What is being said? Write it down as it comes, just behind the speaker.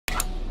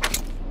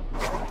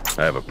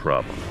I have a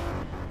problem.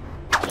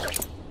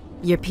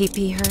 Your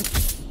pee-pee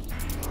hurts?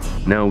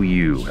 Now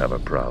you have a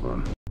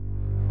problem.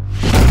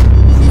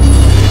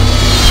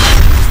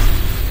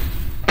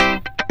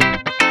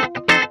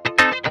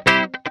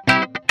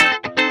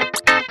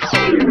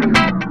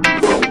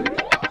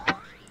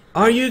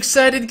 Are you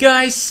excited,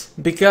 guys?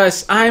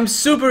 Because I'm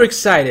super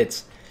excited.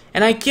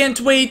 And I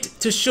can't wait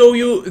to show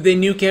you the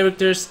new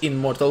characters in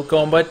Mortal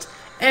Kombat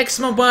X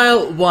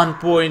Mobile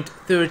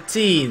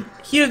 1.13.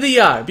 Here they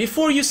are.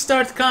 Before you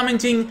start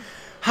commenting,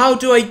 how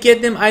do I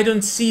get them? I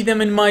don't see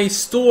them in my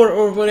store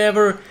or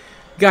whatever.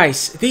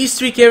 Guys, these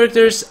three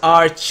characters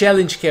are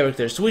challenge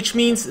characters, which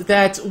means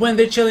that when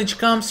the challenge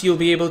comes, you'll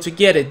be able to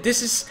get it.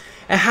 This is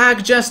a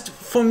hack just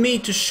for me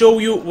to show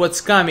you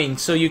what's coming,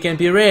 so you can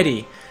be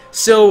ready.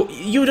 So,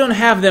 you don't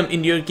have them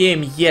in your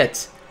game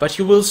yet, but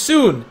you will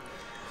soon.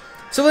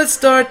 So let's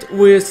start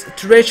with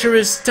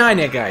Treacherous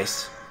Tanya,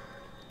 guys.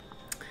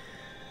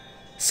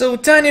 So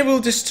Tanya will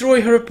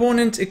destroy her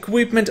opponent's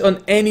equipment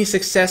on any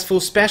successful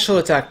special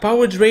attack.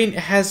 Power Drain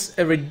has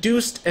a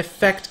reduced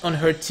effect on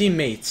her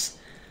teammates.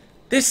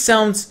 This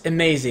sounds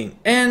amazing.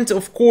 And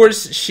of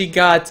course she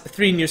got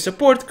 3 new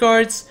support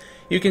cards.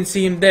 You can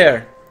see him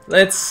there.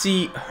 Let's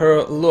see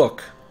her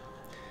look.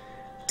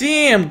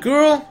 Damn,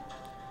 girl!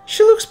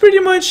 She looks pretty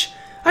much...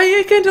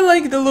 I kinda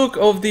like the look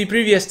of the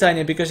previous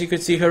Tanya because you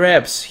could see her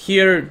abs.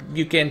 Here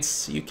you can't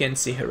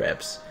see her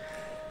abs.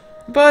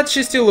 But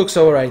she still looks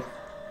alright.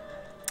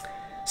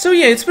 So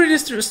yeah, it's pretty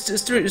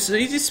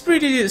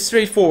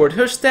straightforward.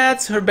 Her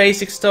stats, her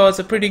basic stats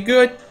are pretty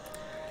good.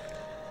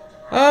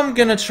 I'm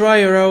gonna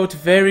try her out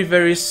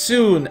very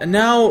soon.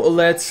 Now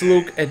let's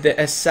look at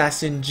the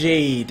Assassin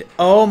Jade.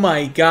 Oh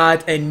my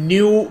god, a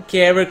new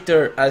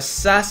character,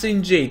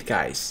 Assassin Jade,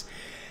 guys.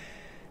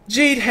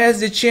 Jade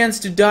has the chance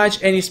to dodge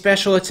any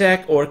special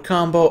attack or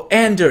combo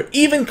ender,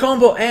 even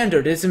combo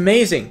ender, that's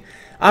amazing.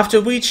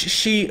 After which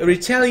she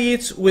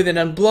retaliates with an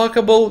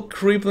unblockable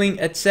crippling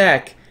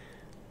attack.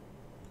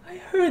 I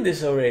heard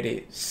this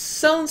already.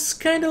 Sounds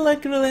kinda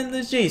like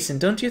Relentless Jason,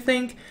 don't you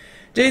think?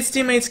 Jade's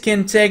teammates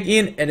can tag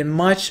in at a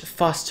much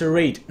faster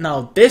rate.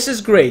 Now this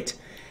is great.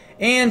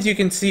 And you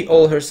can see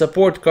all her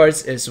support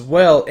cards as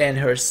well and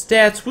her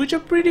stats, which are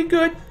pretty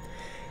good.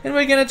 And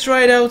we're gonna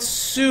try it out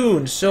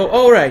soon, so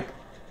alright.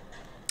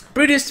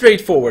 Pretty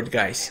straightforward,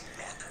 guys.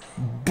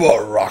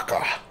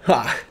 Baraka.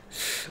 Ha!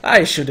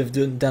 I should have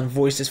done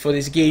voices for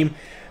this game.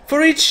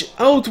 For each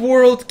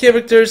Outworld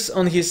characters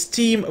on his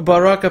team,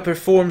 Baraka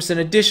performs an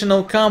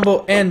additional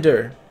combo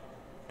ender.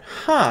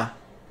 Huh.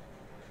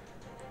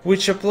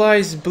 Which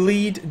applies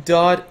bleed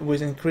dot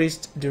with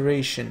increased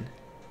duration.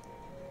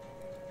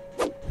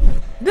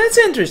 That's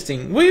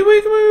interesting. We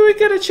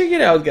gotta check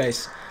it out,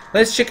 guys.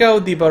 Let's check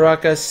out the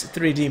Baraka's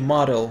 3D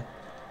model.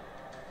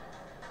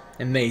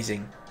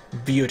 Amazing.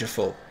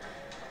 Beautiful.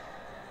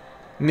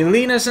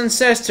 Melina's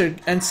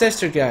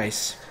ancestor,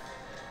 guys.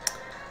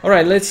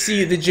 Alright, let's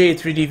see the Jade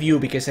 3D view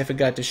because I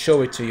forgot to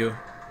show it to you.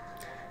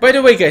 By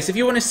the way, guys, if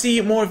you want to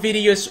see more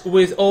videos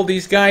with all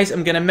these guys,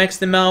 I'm gonna max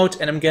them out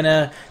and I'm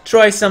gonna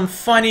try some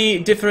funny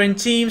different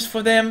teams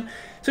for them.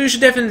 So you should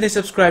definitely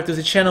subscribe to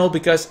the channel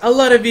because a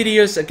lot of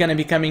videos are gonna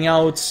be coming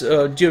out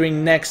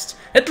during next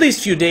at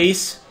least few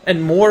days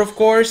and more, of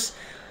course,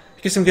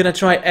 because I'm gonna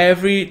try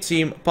every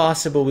team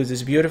possible with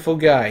these beautiful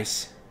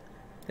guys.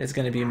 It's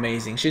gonna be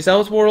amazing. She's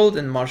Outworld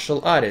and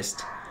martial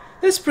artist.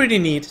 That's pretty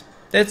neat.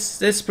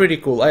 That's pretty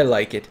cool. I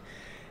like it.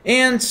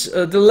 And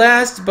the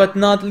last but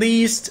not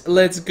least,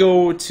 let's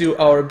go to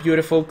our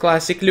beautiful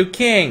Classic Liu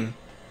Kang.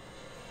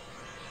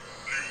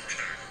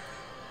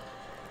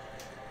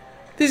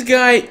 This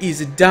guy is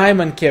a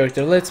diamond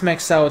character. Let's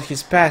max out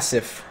his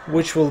passive,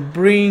 which will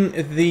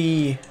bring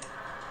the...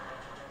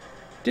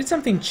 Did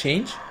something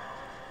change?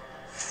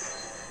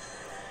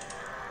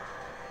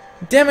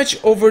 Damage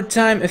over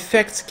time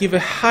effects give a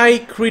high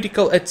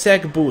critical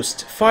attack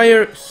boost.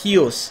 Fire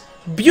heals.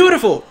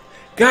 Beautiful!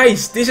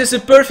 Guys, this is a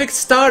perfect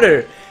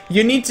starter.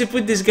 You need to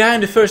put this guy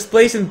in the first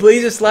place and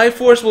Blaze's Life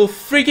Force will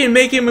freaking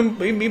make him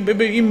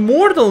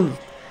immortal.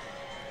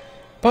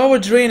 Power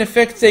Drain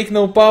effect, take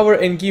no power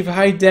and give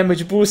high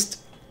damage boost.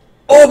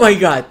 Oh my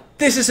god,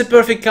 this is a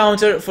perfect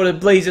counter for the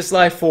Blaze's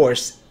Life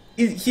Force.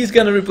 He's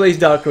gonna replace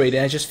Dark Raid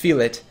and I just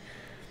feel it.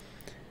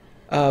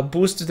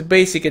 Boost to the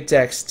basic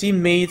attacks.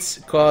 Teammates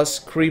cause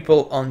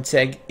cripple on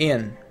tag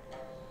in.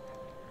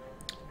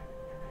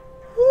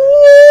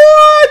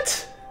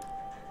 What?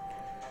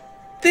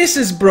 This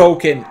is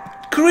broken.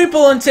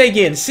 Cripple on tag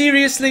in.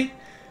 Seriously?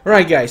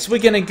 Right, guys,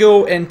 we're gonna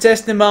go and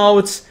test them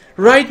out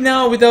right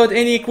now without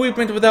any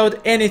equipment,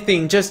 without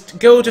anything. Just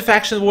go to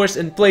Faction Wars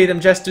and play them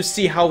just to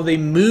see how they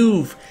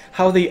move,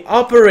 how they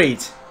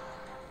operate.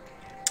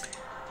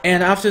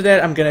 And after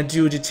that, I'm gonna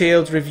do a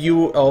detailed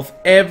review of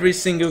every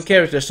single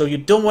character, so you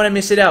don't want to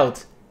miss it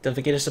out. Don't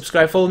forget to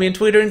subscribe, follow me on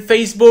Twitter and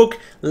Facebook.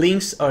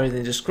 Links are in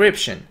the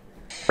description.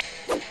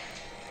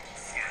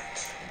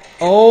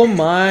 Oh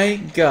my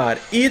god.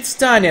 It's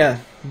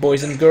Tanya,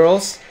 boys and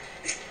girls.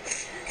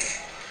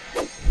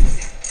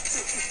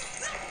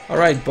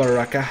 Alright,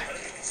 Baraka.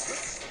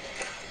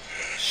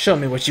 Show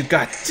me what you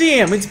got.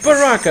 Damn, it's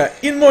Baraka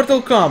in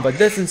Mortal Kombat.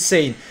 That's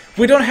insane.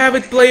 We don't have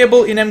it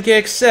playable in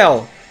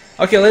MKX.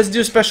 Okay, let's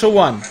do special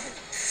one.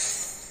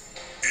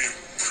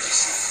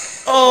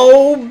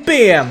 Oh,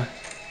 bam!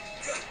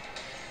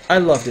 I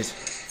loved it.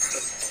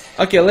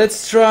 Okay,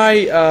 let's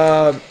try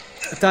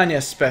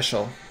Tanya's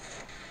special.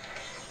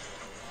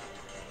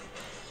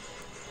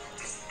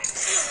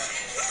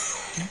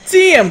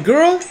 Damn,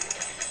 girl!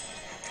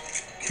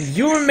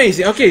 You're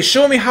amazing. Okay,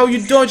 show me how you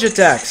dodge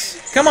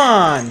attacks. Come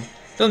on!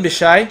 Don't be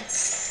shy.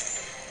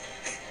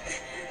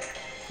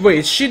 Wait,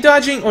 is she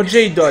dodging or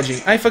Jade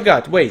dodging? I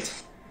forgot. Wait.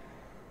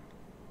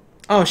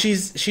 Oh,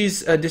 she's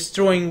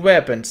destroying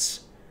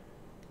weapons.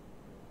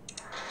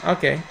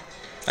 Okay,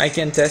 I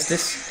can test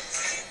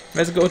this.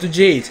 Let's go to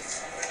Jade.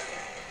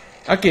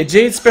 Okay,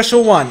 Jade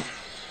special one.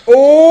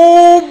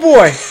 Oh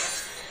boy!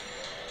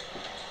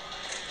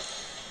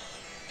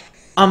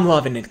 I'm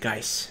loving it,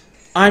 guys.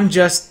 I'm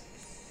just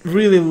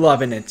really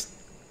loving it.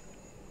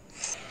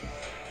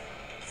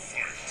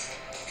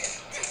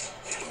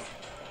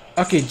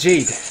 Okay,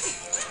 Jade.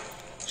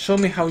 Show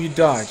me how you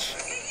dodge.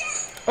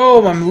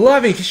 Oh, I'm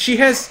loving it. She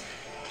has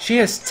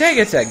tag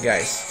attack,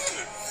 guys.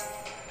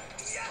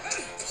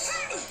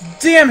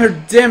 Damn, her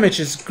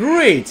damage is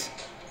great.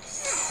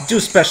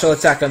 Do special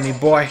attack on me,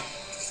 boy.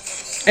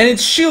 And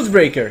it's shield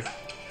breaker,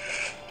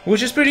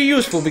 which is pretty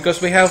useful because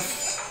we have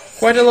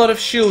quite a lot of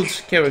shield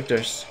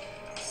characters.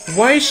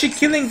 Why is she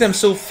killing them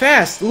so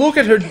fast? Look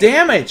at her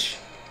damage.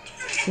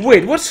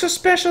 Wait, what's her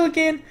special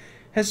again?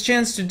 Has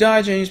chance to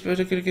dodge and but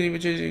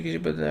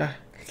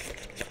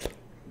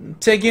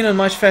take in a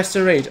much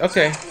faster rate.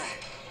 Okay.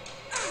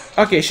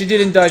 Okay, she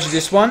didn't dodge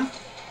this one.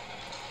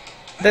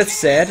 That's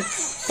sad.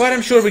 But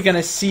I'm sure we're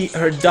gonna see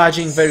her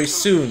dodging very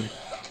soon.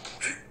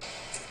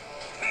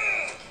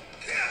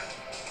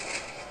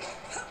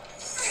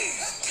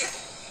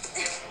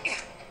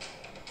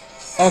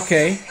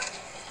 Okay.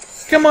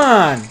 Come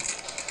on!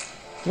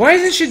 Why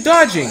isn't she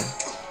dodging?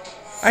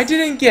 I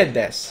didn't get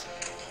this.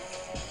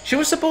 She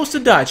was supposed to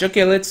dodge.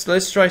 Okay,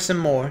 let's try some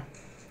more.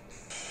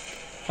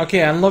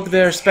 Okay, unlock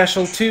their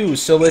special too,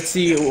 so let's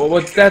see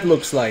what that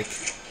looks like.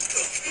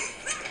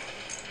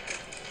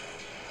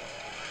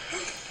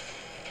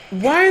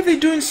 Why are they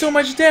doing so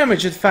much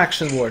damage at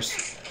Faction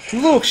Wars?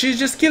 Look, she's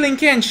just killing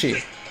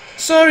Kenshi.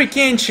 Sorry,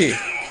 Kenshi.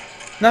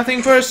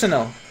 Nothing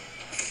personal.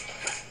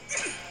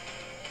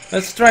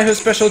 Let's try her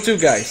special too,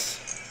 guys.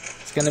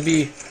 It's gonna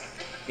be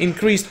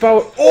increased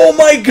power. Oh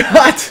my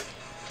god!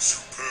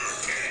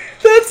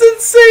 That's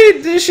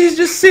insane! She's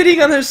just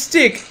sitting on her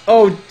stick.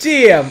 Oh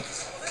damn!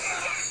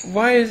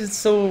 Why is it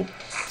so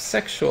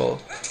sexual?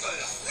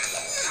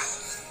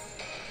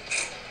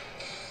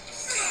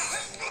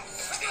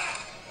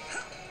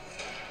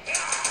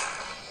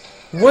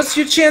 What's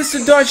your chance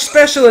to dodge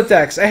special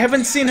attacks? I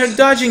haven't seen her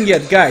dodging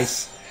yet,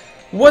 guys.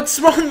 What's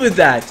wrong with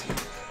that?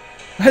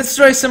 Let's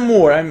try some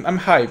more. I'm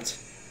hyped.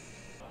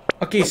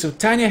 Okay, so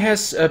Tanya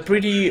has a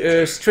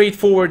pretty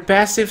straightforward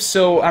passive,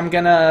 so I'm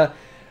gonna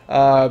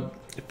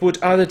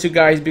put other two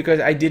guys because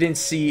I didn't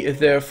see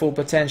their full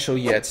potential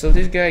yet. So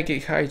this guy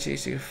get high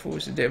chasing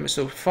force damage.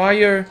 So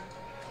fire,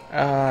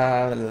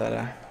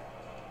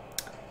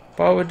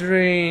 power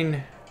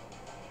drain.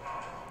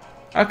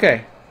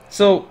 Okay,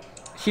 so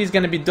he's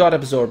gonna be dot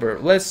absorber.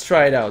 Let's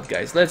try it out,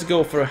 guys. Let's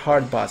go for a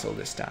hard battle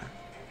this time.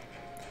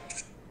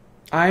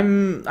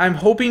 I'm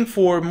hoping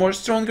for more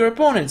stronger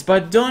opponents,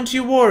 but don't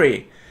you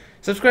worry.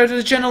 Subscribe to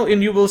the channel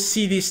and you will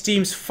see these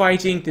teams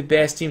fighting the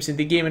best teams in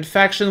the game in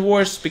Faction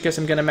Wars, because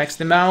I'm gonna max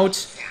them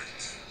out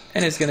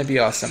and it's gonna be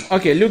awesome.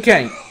 Okay, Liu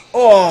Kang.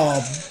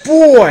 Oh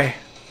boy!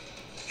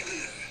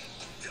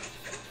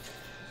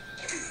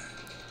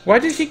 Why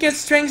did he get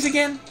strength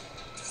again?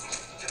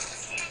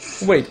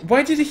 Wait,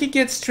 why did he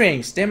get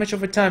strength? Damage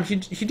over time.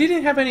 He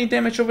didn't have any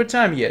damage over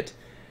time yet.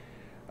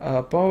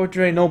 Power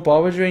drain, no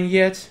power drain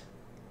yet.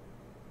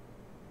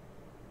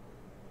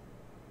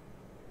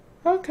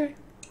 Okay.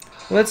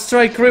 Let's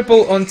try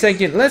cripple on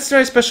Tekken. Let's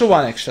try special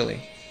one actually.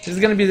 This is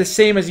gonna be the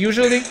same as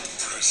usually.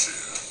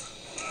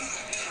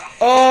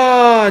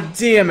 Oh,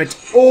 damn it.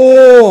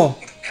 Oh!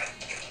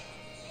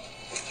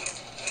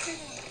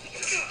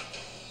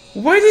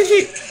 Why did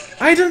he...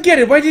 I don't get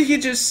it. Why did he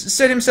just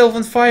set himself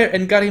on fire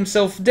and got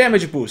himself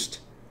damage boost?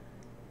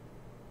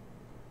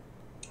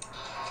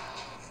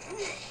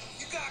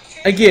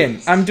 Again,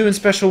 I'm doing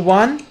special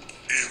one.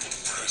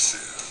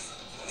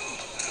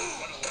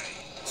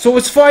 So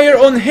it's fire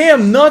on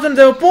him, not on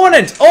the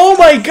opponent. Oh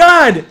my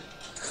god!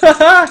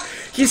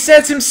 He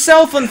sets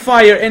himself on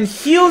fire and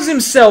heals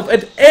himself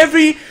at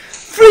every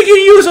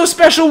freaking use of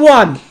special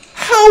one.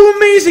 How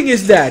amazing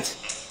is that?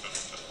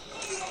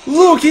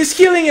 Look, he's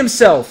healing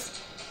himself.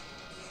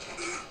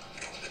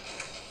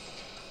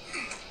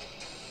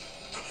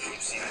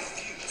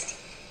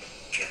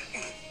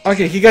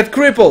 Okay, he got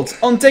crippled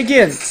on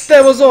Tekken.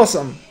 That was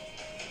awesome.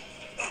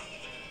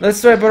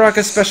 Let's try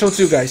Baraka's special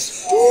too,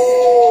 guys.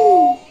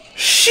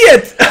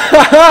 Shit!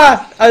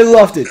 I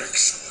loved it.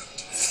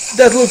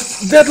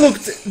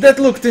 That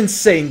looked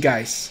insane,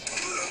 guys.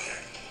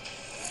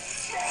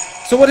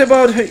 So what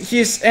about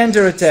his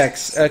ender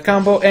attacks?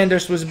 Combo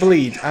enders with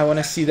bleed. I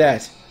wanna see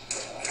that.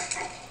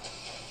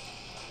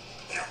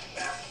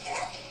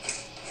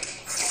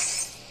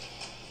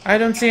 I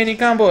don't see any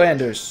combo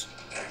enders.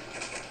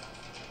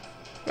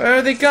 Where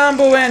are the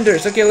combo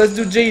enders? Okay, let's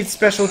do Jade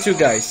special too,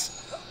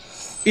 guys.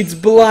 It's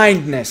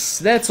blindness.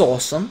 That's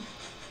awesome.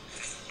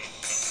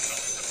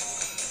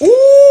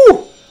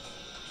 Ooh!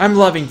 I'm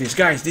loving this,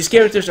 guys. These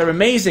characters are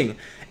amazing.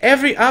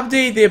 Every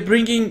update they're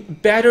bringing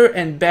better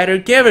and better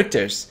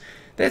characters.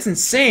 That's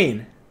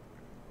insane.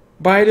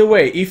 By the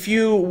way, if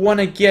you want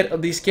to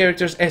get these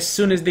characters as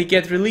soon as they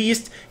get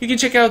released, you can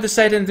check out the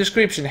site in the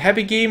description.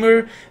 Happy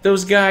Gamer,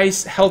 those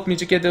guys helped me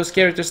to get those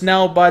characters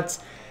now, but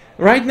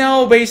right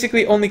now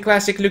basically only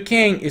Classic Liu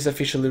Kang is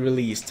officially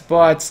released.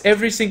 But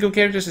every single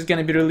character is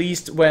going to be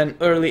released when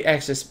Early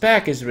Access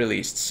Pack is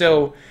released.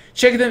 So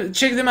check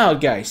them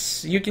out,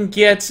 guys. You can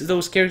get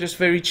those characters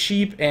very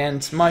cheap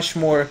and much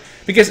more.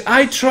 Because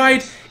I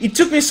tried, it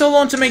took me so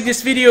long to make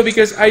this video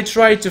because I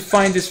tried to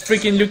find this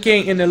freaking Liu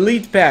Kang in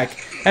Elite Pack.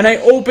 And I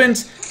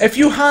opened a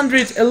few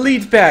hundred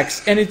Elite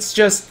Packs and it's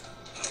just...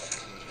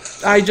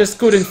 I just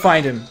couldn't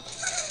find him.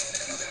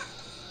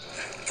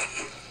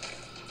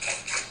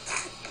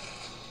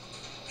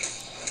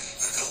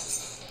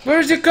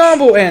 Where's the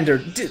combo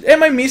ender?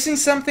 Am I missing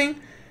something?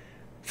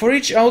 For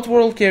each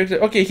Outworld character...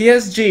 Okay, he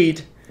has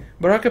Jade.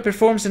 Baraka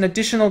performs an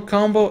additional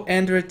combo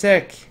ender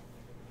attack.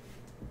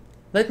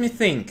 Let me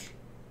think.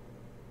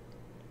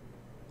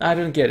 I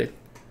don't get it.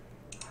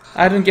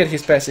 I don't get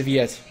his passive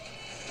yet.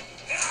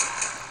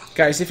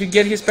 Guys, if you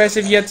get his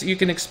passive yet, you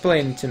can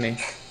explain it to me.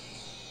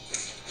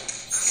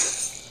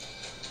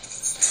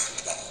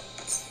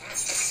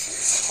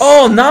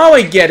 Oh, now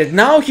I get it.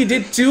 Now he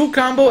did 2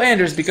 combo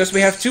enders because we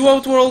have 2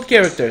 Outworld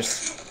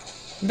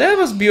characters. That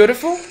was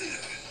beautiful.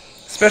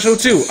 Special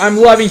 2. I'm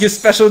loving his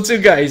special 2,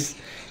 guys.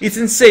 It's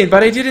insane,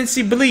 but I didn't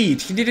see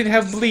bleed. He didn't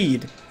have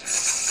bleed.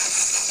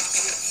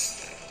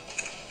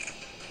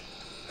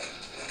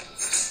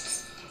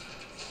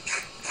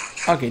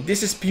 Okay,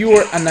 this is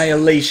pure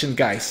annihilation,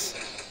 guys.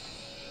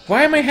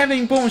 Why am I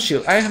having bone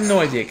shield? I have no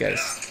idea,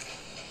 guys.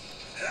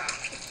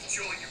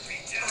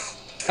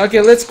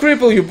 Okay, let's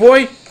cripple you,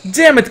 boy.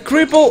 Damn it,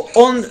 cripple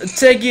on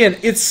tag in.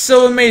 It's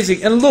so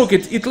amazing. And look,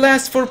 it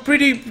lasts for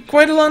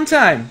quite a long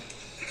time.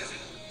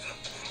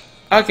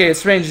 Okay,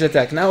 it's ranged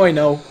attack. Now I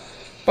know.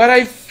 But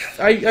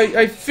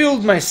I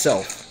filled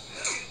myself.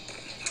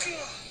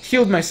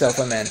 Healed myself,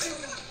 I meant.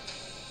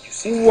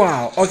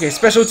 Wow. Okay,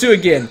 special 2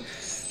 again.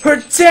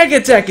 Her tag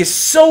attack is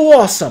so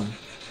awesome.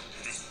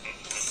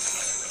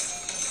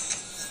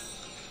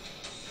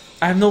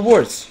 I have no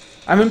words.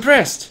 I'm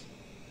impressed.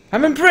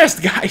 I'm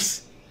impressed,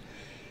 guys.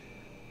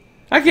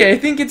 Okay, I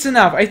think it's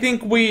enough. I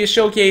think we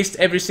showcased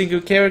every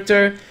single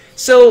character.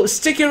 So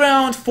stick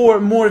around for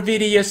more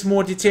videos,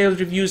 more detailed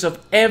reviews of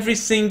every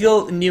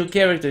single new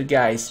character,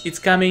 guys. It's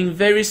coming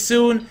very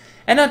soon.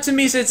 And not to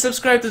miss it,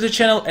 subscribe to the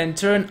channel and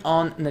turn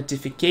on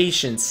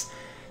notifications,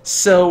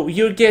 so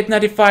you'll get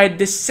notified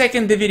the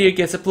second the video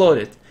gets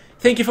uploaded.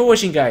 Thank you for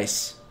watching,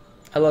 guys.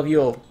 I love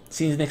you all.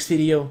 See you in the next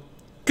video.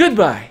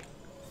 Goodbye.